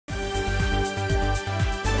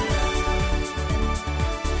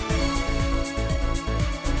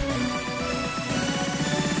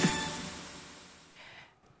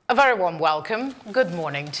A very warm welcome. Good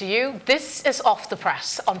morning to you. This is Off the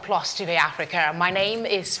Press on Plus TV Africa. My name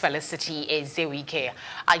is Felicity Ezewuike.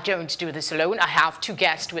 I don't do this alone. I have two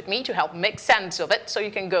guests with me to help make sense of it, so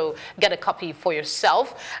you can go get a copy for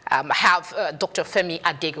yourself. I have Dr. Femi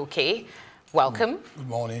Adegoke. Welcome. Good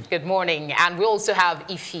morning. Good morning. And we also have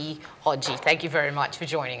Orji. Thank you very much for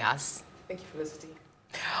joining us. Thank you, Felicity.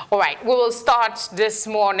 All right, we will start this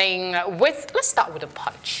morning with, let's start with the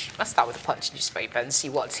Punch. Let's start with the Punch newspaper and see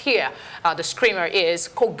what's here. The screamer is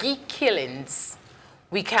Kogi killings.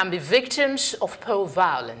 We can be victims of poll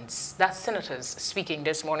violence. That's senators speaking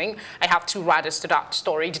this morning. I have two writers to that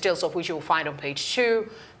story, details of which you will find on page 2.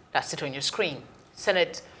 That's it on your screen.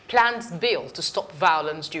 Senate plans bill to stop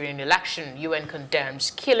violence during election. UN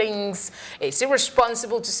condemns killings. It's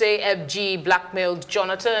irresponsible to say FG blackmailed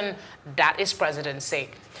Jonathan. That is presidency.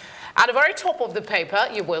 At the very top of the paper,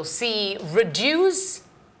 you will see reduce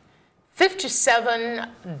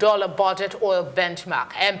 $57 budget oil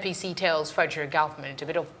benchmark. MPC tells federal government a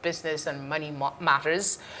bit of business and money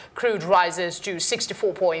matters. Crude rises to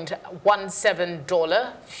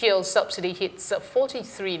 $64.17. Fuel subsidy hits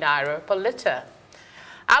 43 naira per litre.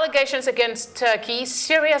 Allegations against Turkey,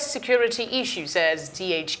 serious security issue, says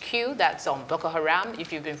DHQ. That's on Boko Haram.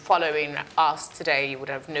 If you've been following us today, you would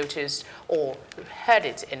have noticed or heard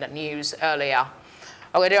it in the news earlier.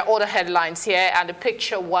 Okay, there are other headlines here, and the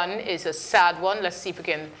picture one is a sad one. Let's see if we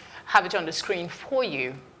can have it on the screen for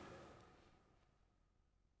you.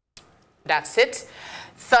 That's it.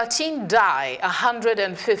 13 die,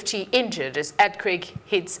 150 injured as earthquake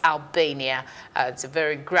hits Albania. It's a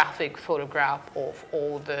very graphic photograph of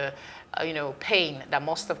all the, pain that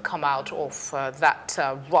must have come out of that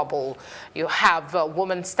rubble. You have a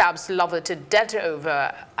woman stabs lover to death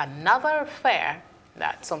over another affair.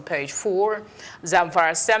 That's on page 4.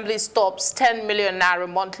 Zamfara Assembly stops 10 million naira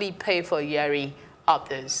monthly pay for Yeri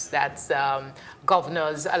others. That's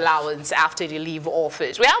governor's allowance after they leave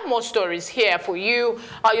office. We have more stories here for you.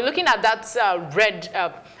 You're looking at that red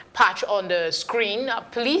patch on the screen.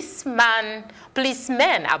 Policemen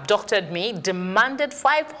abducted me, demanded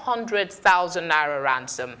 500,000 naira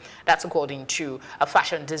ransom. That's according to a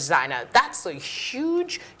fashion designer. That's a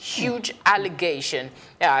huge allegation.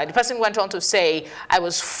 The person went on to say, I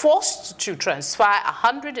was forced to transfer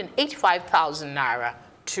 185,000 naira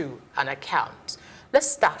to an account. Let's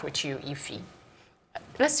start with you, Ify.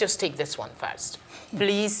 Let's just take this one first.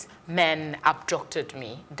 Police men abducted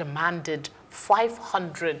me, demanded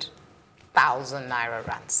 500,000 naira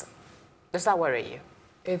ransom. Does that worry you?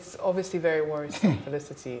 It's obviously very worrisome,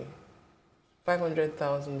 Felicity.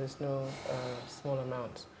 500,000 is no small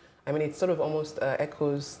amount. I mean, it sort of almost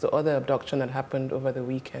echoes the other abduction that happened over the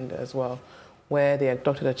weekend as well, where they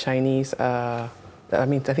abducted a Chinese, I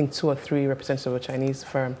think 2 or 3 representatives of a Chinese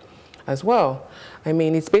firm as well. I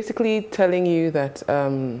mean, it's basically telling you that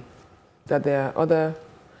that there are other.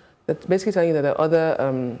 That's basically telling you that there are other.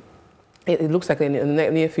 It looks like in the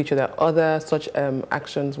near future that other such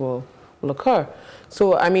actions will occur.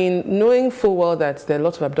 So, I mean, knowing full well that there are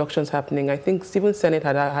lots of abductions happening, I think Stephen Senate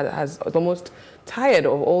has almost tired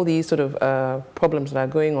of all these sort of problems that are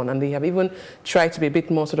going on, and they have even tried to be a bit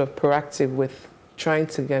more sort of proactive with trying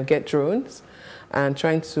to get drones and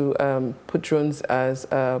trying to put drones as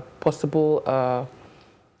possible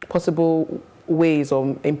ways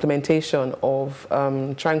or implementation of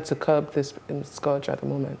trying to curb this scourge at the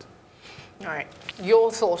moment. All right.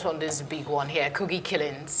 Your thought on this big one here, Kogi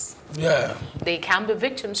killings. Yeah. They can be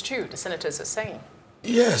victims too, the senators are saying.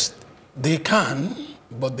 Yes, they can,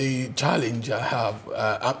 but the challenge I have,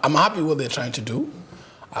 I'm happy what they're trying to do.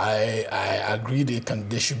 I agree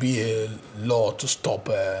there should be a law to stop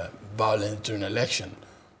violence during election.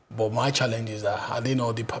 But my challenge is that are they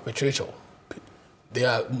not the perpetrator?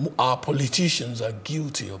 Our politicians are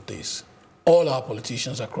guilty of this. All our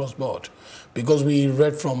politicians across board. Because we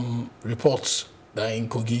read from reports that in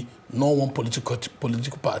Kogi, no one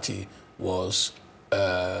political party was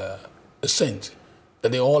a saint.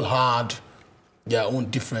 That they all had their own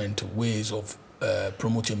different ways of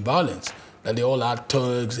promoting violence. That they all had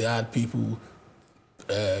thugs, they had people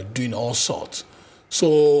doing all sorts.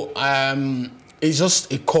 So it's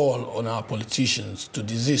just a call on our politicians to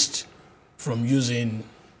desist from using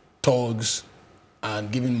thugs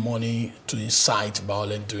and giving money to incite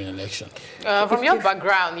violence during election. From your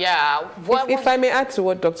background, yeah. If I may add to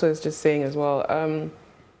what Doctor is just saying as well,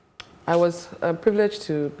 I was privileged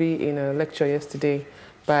to be in a lecture yesterday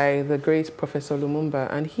by the great Professor Lumumba,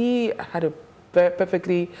 and he had a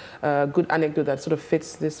perfectly good anecdote that sort of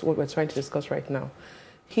fits this, what we're trying to discuss right now.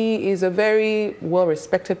 He is a very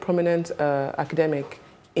well-respected, prominent academic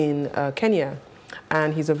in Kenya.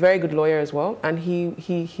 And he's a very good lawyer as well. And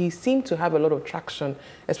he seemed to have a lot of traction,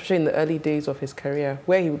 especially in the early days of his career,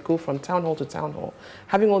 where he would go from town hall to town hall,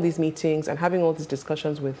 having all these meetings and having all these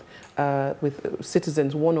discussions with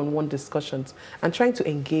citizens, one-on-one discussions, and trying to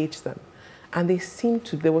engage them. And they seemed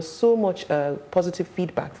to, there was so much positive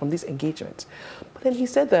feedback from this engagement. But then he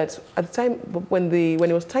said that at the time, when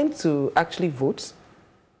it was time to actually vote,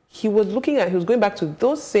 he was going back to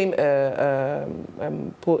those same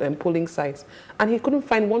polling sites, and he couldn't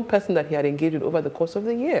find one person that he had engaged with over the course of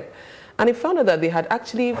the year. And he found out that they had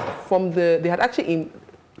actually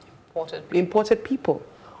imported people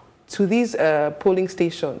to these polling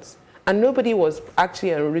stations, and nobody was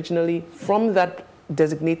actually originally from that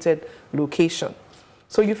designated location.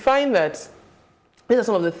 So you find that these are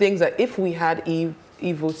some of the things that if we had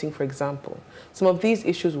e-voting, for example, some of these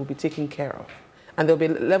issues will be taken care of. And there'll be a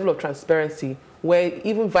level of transparency where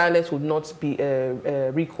even violence would not be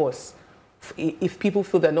recourse if people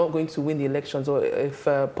feel they're not going to win the elections, or if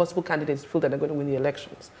possible candidates feel that they're going to win the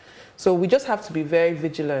elections. So we just have to be very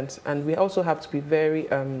vigilant, and we also have to be very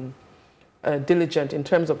diligent in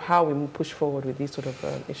terms of how we push forward with these sort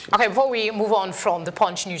of issues. Okay, before we move on from the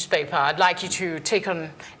Punch newspaper, I'd like you to take on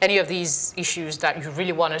any of these issues that you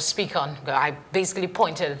really want to speak on. I basically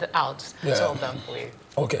pointed out some of them for you.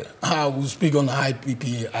 Okay, I will speak on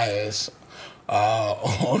IPPIS.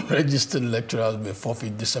 Unregistered lecturers will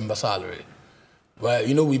forfeit December salary. Well,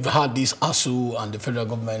 you know, we've had this ASU and the federal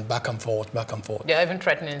government back and forth, back and forth. They're even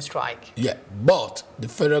threatening strike. Yeah, but the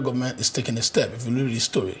federal government is taking a step. If you read the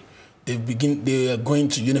story, they are going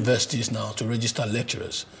to universities now to register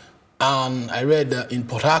lecturers. And I read that in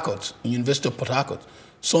Port Harcourt, in University of Port Harcourt,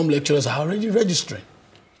 some lecturers are already registering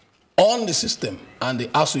on the system, and the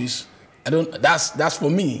ASU is, that's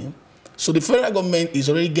for me. So the federal government is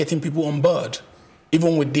already getting people on board,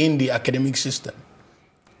 even within the academic system.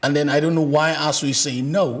 And then I don't know why ASU is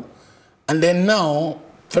saying no. And then now,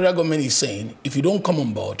 federal government is saying, if you don't come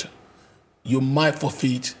on board, you might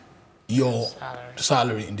forfeit your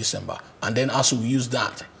salary in December. And then ASU will use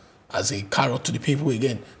that as a carrot to the people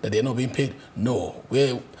again, that they're not being paid. No,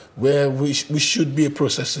 we should be a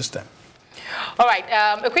process system. All right,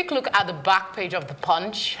 a quick look at the back page of the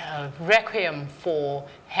Punch. Requiem for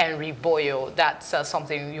Henry Boyo. That's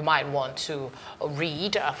something you might want to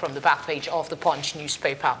read from the back page of the Punch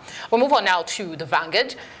newspaper. We'll move on now to the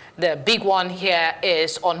Vanguard. The big one here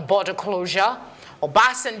is on border closure.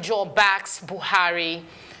 Obasanjo backs Buhari.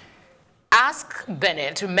 Ask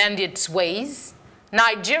Benin to mend its ways.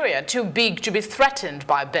 Nigeria too big to be threatened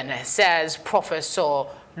by Benin, says Professor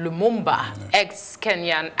Lumumba,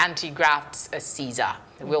 ex-Kenyan anti-grafts Caesar.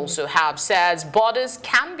 We also have says borders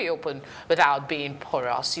can be opened without being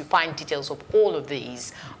porous. You find details of all of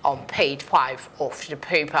these on page 5 of the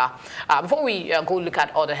paper. Before we go look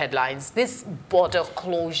at other headlines, this border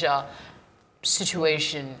closure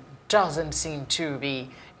situation doesn't seem to be,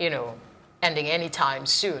 ending anytime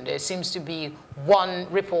soon. There seems to be one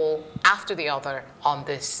ripple after the other on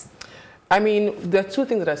this. I mean, there are two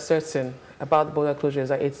things that are certain about the border closure, is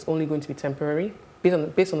that it's only going to be temporary,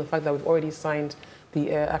 based on the fact that we've already signed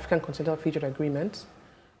the African Continental Free Trade Agreement.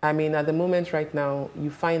 I mean, at the moment right now, you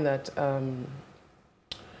find that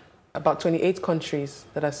about 28 countries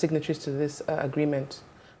that are signatories to this agreement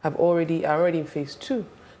are already in phase 2.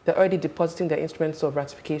 They're already depositing their instruments of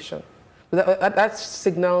ratification. That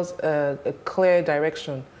signals a clear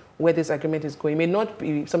direction where this agreement is going. It may not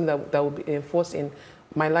be something that will be enforced in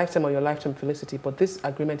my lifetime or your lifetime, Felicity, but this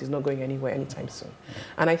agreement is not going anywhere anytime soon.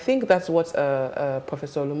 And I think that's what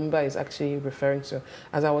Professor Lumumba is actually referring to.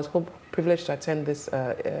 As I was privileged to attend this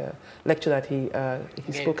lecture that he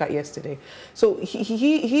spoke at yesterday. So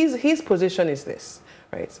his position is this,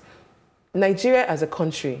 right? Nigeria as a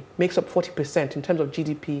country makes up 40% in terms of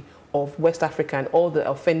GDP of West Africa and all the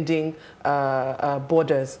offending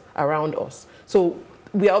borders around us. So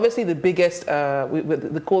we are obviously the biggest,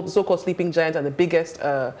 the so-called sleeping giant, and the biggest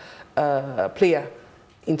player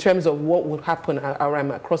in terms of what would happen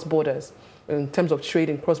across borders, in terms of trade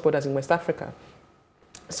and cross borders in West Africa.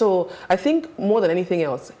 So I think more than anything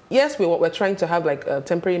else, yes, we're trying to have like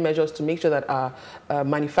temporary measures to make sure that our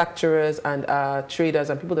manufacturers and our traders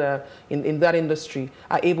and people that are in that industry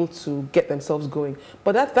are able to get themselves going.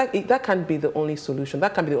 But that can't be the only solution.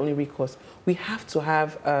 That can't be the only recourse. We have to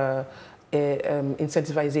have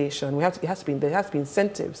incentivization. There has to be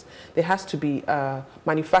incentives. There has to be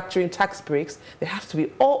manufacturing tax breaks. There has to be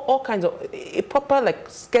all kinds of a proper like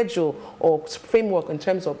schedule or framework in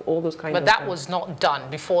terms of all those kinds. But that was not done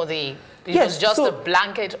before it was just a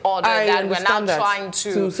blanket order that we're now trying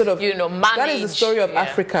to sort of manage. That is the story of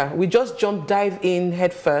Africa. We just dive in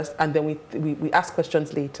head first, and then we ask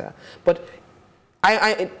questions later. But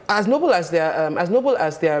as noble as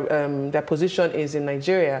their position is in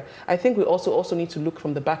Nigeria, I think we also need to look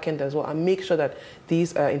from the back end as well and make sure that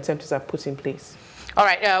these incentives are put in place. All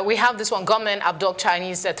right, we have this one, gunmen abduct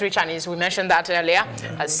three Chinese, we mentioned that earlier.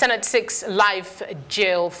 Senate 6 life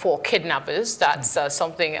jail for kidnappers, that's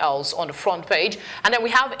something else on the front page. And then we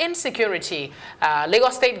have insecurity.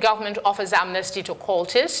 Lagos state government offers amnesty to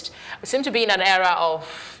cultists. We seem to be in an era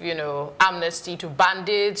of, you know, amnesty to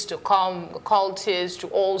bandits, to cultists, to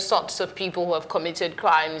all sorts of people who have committed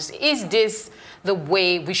crimes. Is this the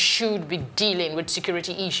way we should be dealing with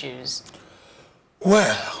security issues?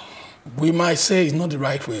 Well, we might say it's not the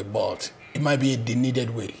right way, but it might be the needed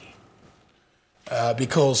way.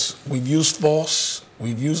 Because we've used force,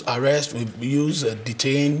 we've used arrest, we've used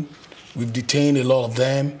we've detained a lot of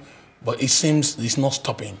them, but it seems it's not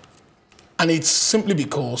stopping. And it's simply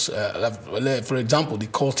because, for example, the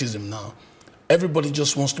cultism now, everybody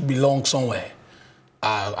just wants to belong somewhere,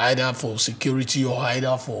 either for security or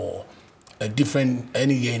either for a different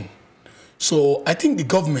any gain. So I think the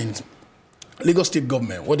government, Lagos state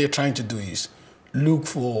government, what they're trying to do is look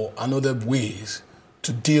for another ways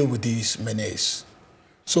to deal with these menace.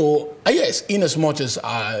 So yes, in as much as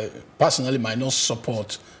I personally might not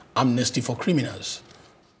support amnesty for criminals,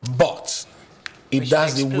 but if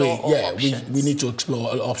that's the way, we need to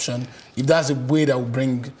explore all options. If that's the way that will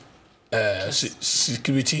bring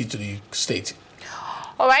security to the state.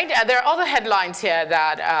 All right, there are other headlines here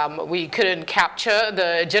that we couldn't capture.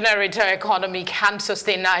 The generator economy can't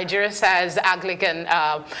sustain Nigeria, says Anglican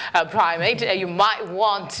primate. You might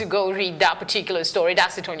want to go read that particular story.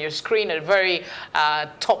 That's it on your screen, at the very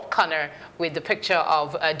top corner, with the picture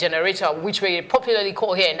of a generator, which we popularly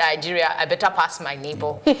call here in Nigeria, I better pass my neighbor.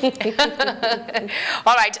 All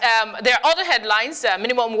right, there are other headlines.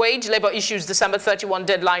 Minimum wage, Labour issues December 31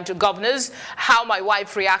 deadline to governors. How my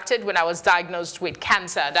wife reacted when I was diagnosed with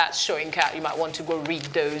cancer. That's showing, you might want to go read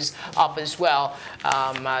those up as well.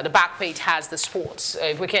 The back page has the sports.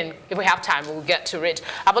 If we have time, we'll get to it.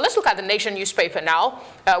 But let's look at the Nation newspaper now.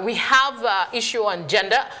 We have issue on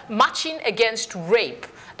gender, marching against rape.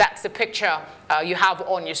 That's the picture you have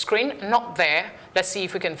on your screen, not there. Let's see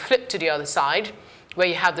if we can flip to the other side, where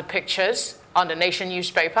you have the pictures on the Nation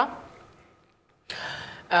newspaper.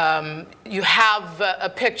 You have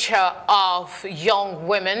a picture of young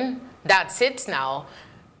women. That's it now.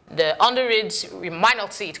 Under it, you might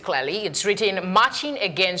not see it clearly. It's written marching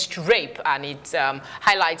against rape, and it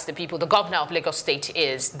highlights the people. The governor of Lagos State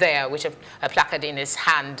is there, with a placard in his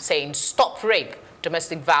hand saying, "Stop rape,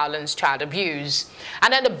 domestic violence, child abuse."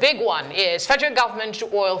 And then the big one is federal government to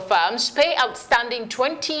oil firms pay outstanding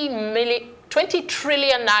 20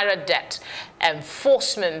 trillion naira debt.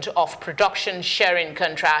 Enforcement of Production Sharing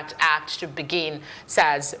Contract Act to begin,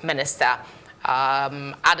 says Minister.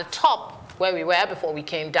 At the top, where we were before we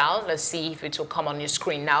came down, let's see if it will come on your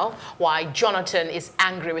screen now. Why Jonathan is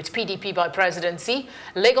angry with PDP by presidency.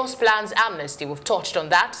 Lagos plans amnesty, we've touched on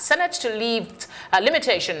that. Senate to leave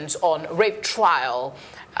limitations on rape trial.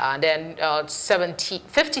 And then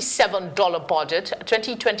 $57 budget,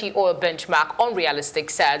 2020 oil benchmark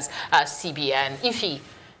unrealistic, says CBN. Ify,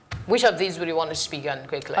 which of these would you want to speak on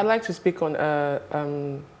quickly? I'd like to speak on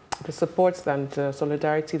the support and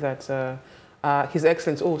solidarity that His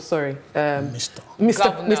Excellency,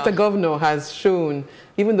 Mr. Governor has shown,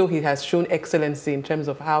 even though he has shown excellency in terms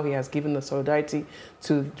of how he has given the solidarity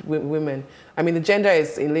to women. I mean, the gender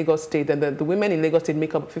is in Lagos State, and the women in Lagos State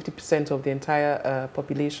make up 50% of the entire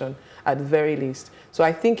population, at the very least. So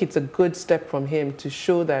I think it's a good step from him to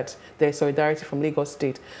show that there's solidarity from Lagos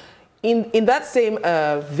State. In that same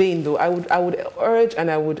vein, though, I would urge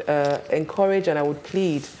and I would encourage and I would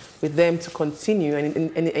plead with them to continue, and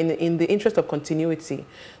in the interest of continuity,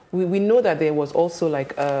 we know that there was also a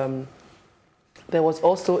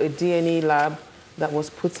DNA lab that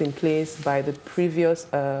was put in place by the previous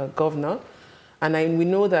governor, and we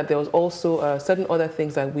know that there was also certain other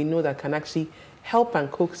things that we know that can actually help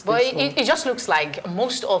and coax this. But it just looks like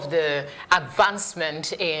most of the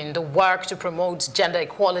advancement in the work to promote gender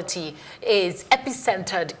equality is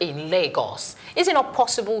epicentered in Lagos. Is it not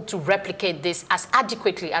possible to replicate this as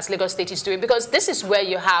adequately as Lagos State is doing? Because this is where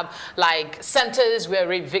you have like centers where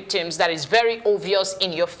rape victims that is very obvious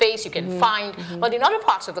in your face, you can find, but in other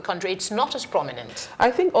parts of the country, it's not as prominent. I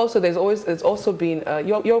think also there's also been,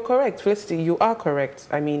 you're correct, Felicity, you are correct.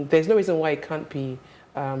 I mean, there's no reason why it can't be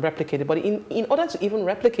replicated. But in order to even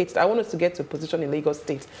replicate it, I want us to get to a position in Lagos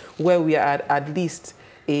State where we are at least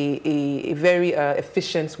a very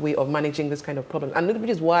efficient way of managing this kind of problem. And which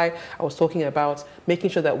is why I was talking about making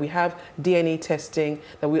sure that we have DNA testing,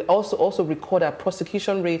 that we also record our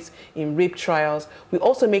prosecution rates in rape trials. We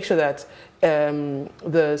also make sure that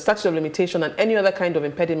the statute of limitation and any other kind of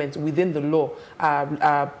impediment within the law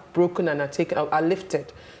are broken and are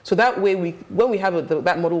lifted. So that way, when we have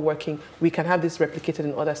that model working, we can have this replicated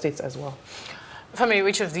in other states as well. Femi,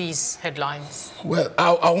 which of these headlines? Well,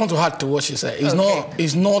 I want to add to what she said.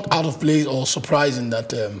 It's not out of place or surprising that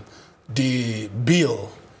the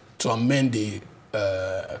bill to amend the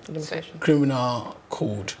criminal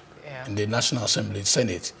code in the National Assembly,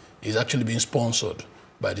 Senate, is actually being sponsored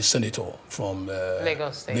by the senator from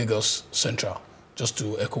Lagos Central, just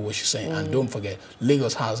to echo what she's saying. And don't forget,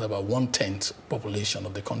 Lagos has about 1/10 population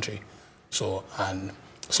of the country. So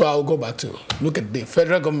I'll go back to, look at the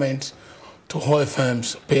federal government to oil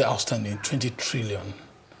firms pay outstanding 20 trillion.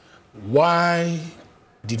 Why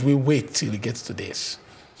did we wait till it gets to this?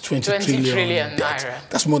 20 trillion naira.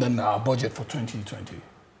 That's more than our budget for 2020.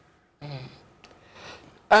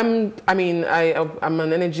 I mean, I'm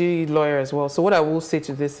an energy lawyer as well. So what I will say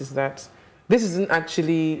to this is that this isn't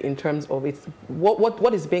actually in terms of it.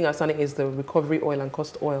 What is being outstanding is the recovery oil and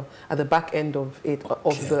cost oil at the back end of it,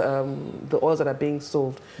 of the oils that are being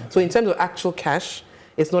sold. So in terms of actual cash,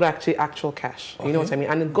 it's not actually actual cash. You know what I mean?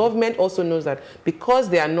 And the government also knows that because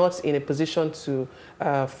they are not in a position to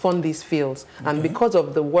fund these fields, and because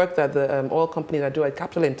of the work that the oil companies are doing,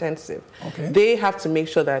 capital intensive, they have to make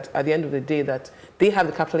sure that at the end of the day that they have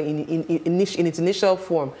the capital in its initial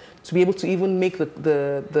form to be able to even make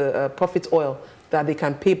the profit oil that they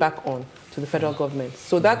can pay back on to the federal government.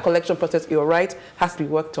 So that collection process, you're right, has to be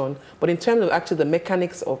worked on. But in terms of actually the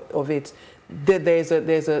mechanics of it, there's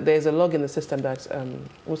a log in the system that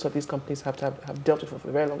most of these companies have dealt with for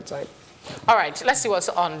a very long time. All right, let's see what's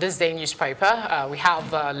on this day newspaper. We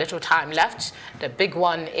have little time left. The big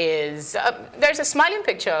one is, there's a smiling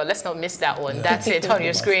picture. Let's not miss that one. That's it on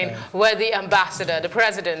your screen, where the ambassador, the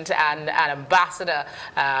president and ambassador,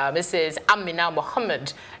 Mrs. Amina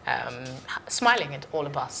Mohammed, smiling at all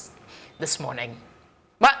of us this morning.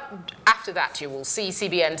 But after that, you will see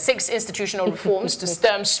CBN 6 institutional reforms to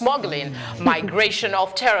stem smuggling, migration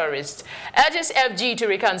of terrorists. Urges FG to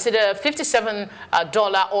reconsider $57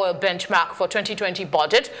 oil benchmark for 2020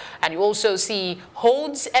 budget. And you also see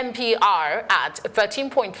holds MPR at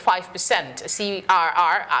 13.5%,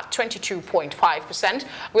 CRR at 22.5%.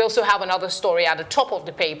 We also have another story at the top of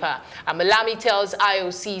the paper. Malami tells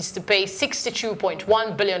IOCs to pay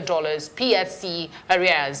 $62.1 billion PSC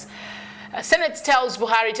arrears. Senate tells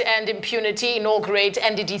Buhari to end impunity, inaugurate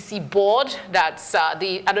NDDC board. That's I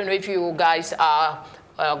don't know if you guys are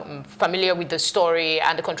familiar with the story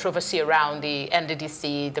and the controversy around the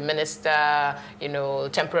NDDC, the minister,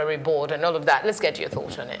 temporary board and all of that. Let's get your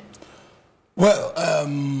thoughts on it. Well,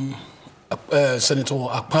 Senator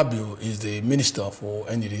Akpabio is the minister for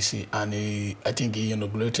NDDC, and I think he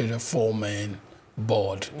inaugurated a 4-man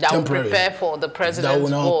board. That will prepare for the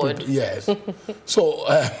president's board. Yes. So,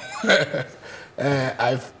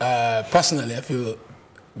 personally, I feel,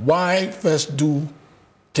 why first do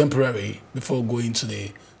temporary before going to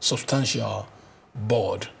the substantial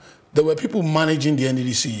board? There were people managing the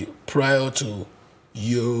NDDC prior to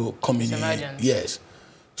you coming in. Yes.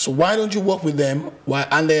 So why don't you work with them? Why?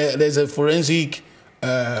 And there's a forensic,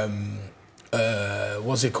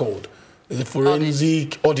 what's it called? There's a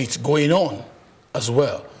forensic audit going on as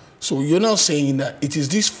well. So you're now saying that it is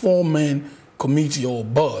this 4-man committee or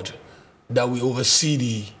board that will oversee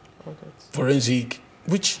the forensic,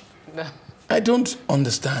 which I don't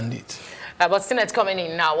understand it. But Senate coming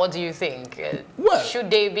in now, what do you think? Well, should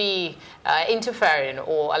they be interfering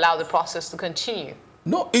or allow the process to continue?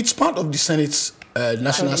 No, it's part of the Senate's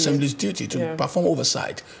National Assembly's duty to perform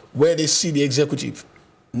oversight, where they see the executive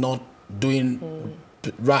not doing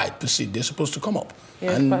right proceed. They're supposed to come up.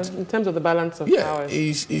 Yes, and but in terms of the balance of powers.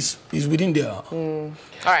 Is within there. All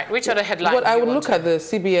right, which other headlines? Well, I would look at the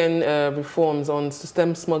CBN reforms on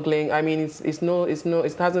system smuggling. I mean,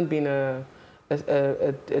 it hasn't been a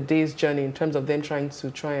day's journey in terms of them trying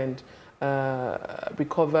and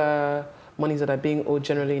recover monies that are being owed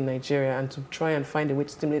generally in Nigeria and to try and find a way to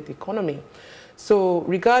stimulate the economy. So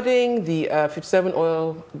regarding the $57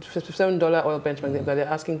 oil benchmark that they're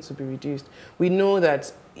asking to be reduced, we know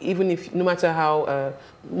that even if, no matter how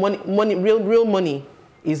real money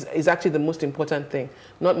is actually the most important thing,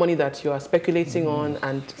 not money that you are speculating on,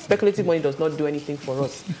 and speculative money does not do anything for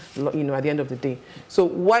us, at the end of the day. So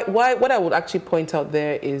what I would actually point out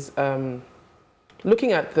there is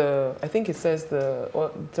looking at the, I think it says the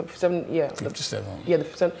 57, yeah, 57. The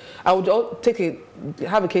 57. I would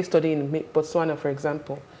have a case study in Botswana, for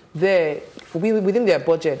example. There, within their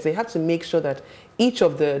budgets, they have to make sure that each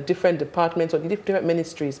of the different departments or the different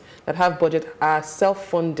ministries that have budget are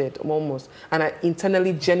self-funded almost and are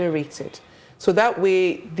internally generated. So that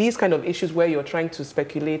way, these kind of issues where you're trying to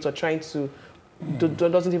speculate or trying to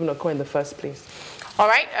doesn't even occur in the first place. All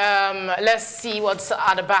right, let's see what's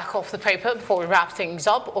at the back of the paper before we wrap things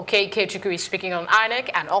up. Okay, Kechukwu is speaking on INEC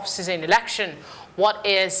and off-season election. What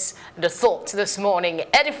is the thought this morning?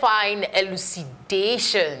 Edifying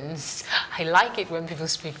elucidations. I like it when people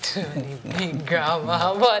speak to me big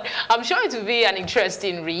grammar, but I'm sure it will be an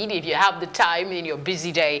interesting read if you have the time in your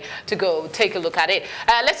busy day to go take a look at it.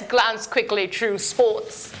 Let's glance quickly through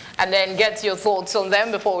sports and then get your thoughts on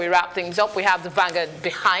them before we wrap things up. We have the Vanguard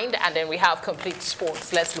behind, and then we have Complete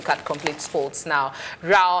Sports. Let's look at Complete Sports now.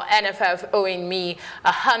 Rao, NFF owing me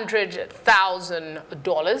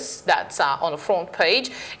 $100,000. That's on the front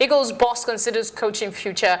page. Eagles boss considers coaching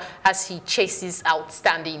future as he chases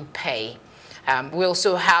outstanding pay. We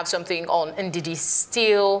also have something on Ndidi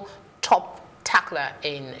Steele, top tackler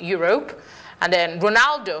in Europe. And then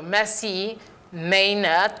Ronaldo, Messi,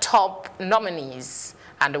 Maynard, top nominees.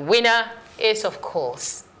 And the winner is, of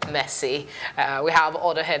course, Messi. We have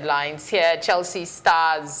other headlines here. Chelsea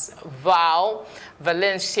stars vow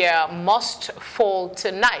Valencia must fall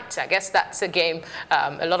tonight. I guess that's a game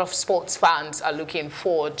a lot of sports fans are looking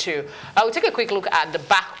forward to. We'll take a quick look at the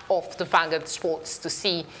back of the Vanguard Sports to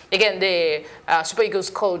see, again, the Super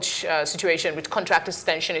Eagles coach situation with contract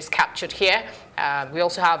extension is captured here. We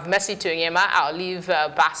also have Messi to Onyema. I'll leave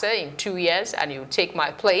Barca in 2 years and you take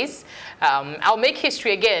my place. I'll make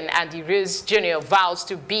history again, and Riz Jr. vows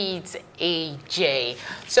to beat AJ.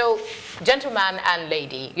 So, gentleman and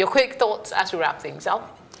lady, your quick thoughts as we wrap things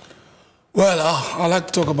up? Well, I like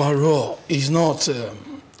to talk about Raw. It's not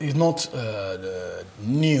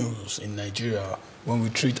news in Nigeria when we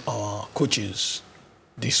treat our coaches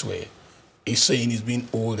this way. He's saying he's been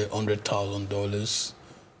owed $100,000.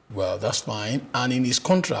 Well, that's fine. And in his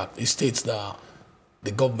contract, it states that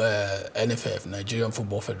the NFF, Nigerian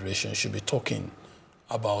Football Federation, should be talking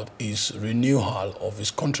about his renewal of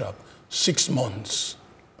his contract 6 months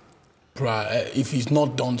prior. If he's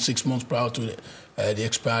not done 6 months prior to the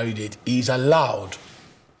expiry date, he's allowed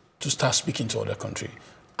to start speaking to other country.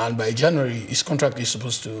 And by January, his contract is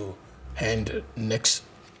supposed to end next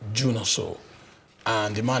June or so.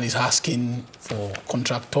 And the man is asking for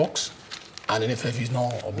contract talks, and NFF is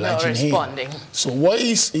not obliging him. So what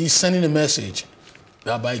he's sending a message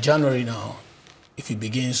that by January now, if he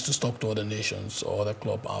begins to talk to other nations or other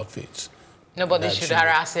club outfits, nobody should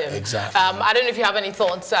harass him. Exactly. I don't know if you have any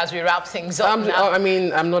thoughts as we wrap things up now. I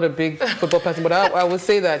mean, I'm not a big football person, but I would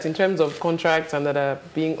say that in terms of contracts and that are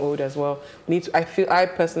being owed as well, I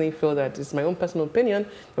personally feel that it's my own personal opinion.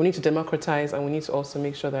 We need to democratize, and we need to also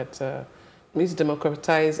make sure that we need to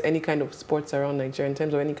democratize any kind of sports around Nigeria in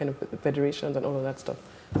terms of any kind of federations and all of that stuff,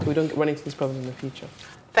 so we don't run into this problem in the future.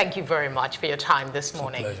 Thank you very much for your time this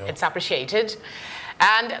morning. It's a pleasure. It's appreciated.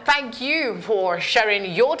 And thank you for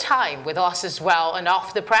sharing your time with us as well. And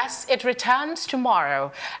Off the Press, it returns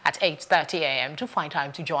tomorrow at 8:30 a.m. to find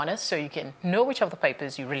time to join us so you can know which of the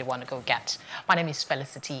papers you really want to go get. My name is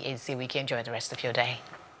Felicity Ezewuike. Enjoy the rest of your day.